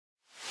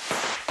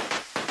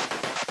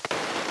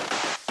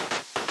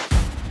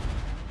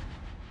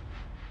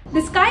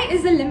The sky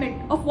is the limit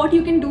of what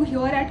you can do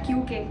here at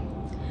QK.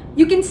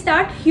 You can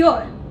start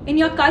here in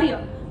your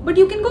career, but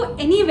you can go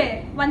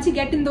anywhere once you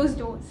get in those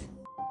doors.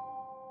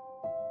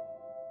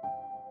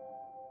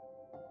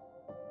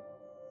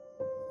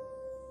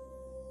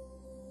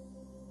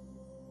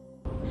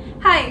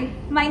 Hi,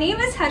 my name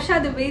is Harsha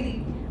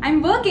Divedi.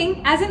 I'm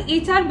working as an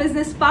HR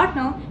business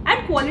partner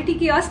at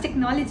QualityKiosk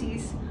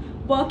Technologies.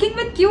 Working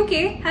with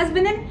QK has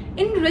been an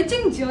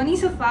enriching journey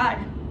so far.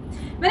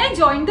 When I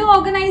joined the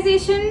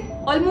organization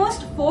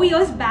almost 4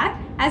 years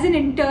back as an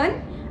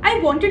intern, I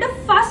wanted a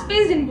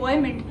fast-paced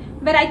environment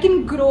where I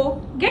can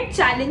grow, get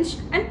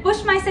challenged, and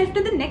push myself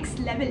to the next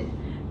level.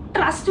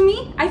 Trust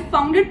me, I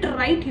found it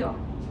right here.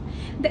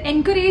 The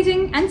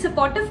encouraging and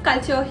supportive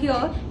culture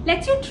here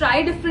lets you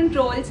try different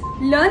roles,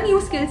 learn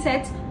new skill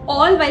sets,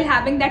 all while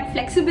having that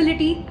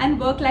flexibility and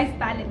work-life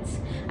balance.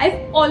 I've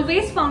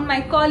always found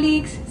my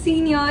colleagues,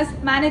 seniors,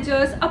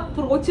 managers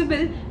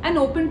approachable and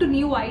open to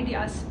new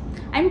ideas.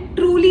 I'm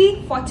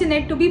truly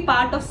fortunate to be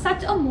part of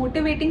such a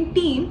motivating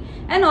team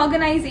and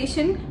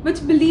organization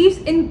which believes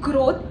in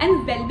growth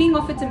and well-being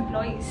of its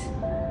employees.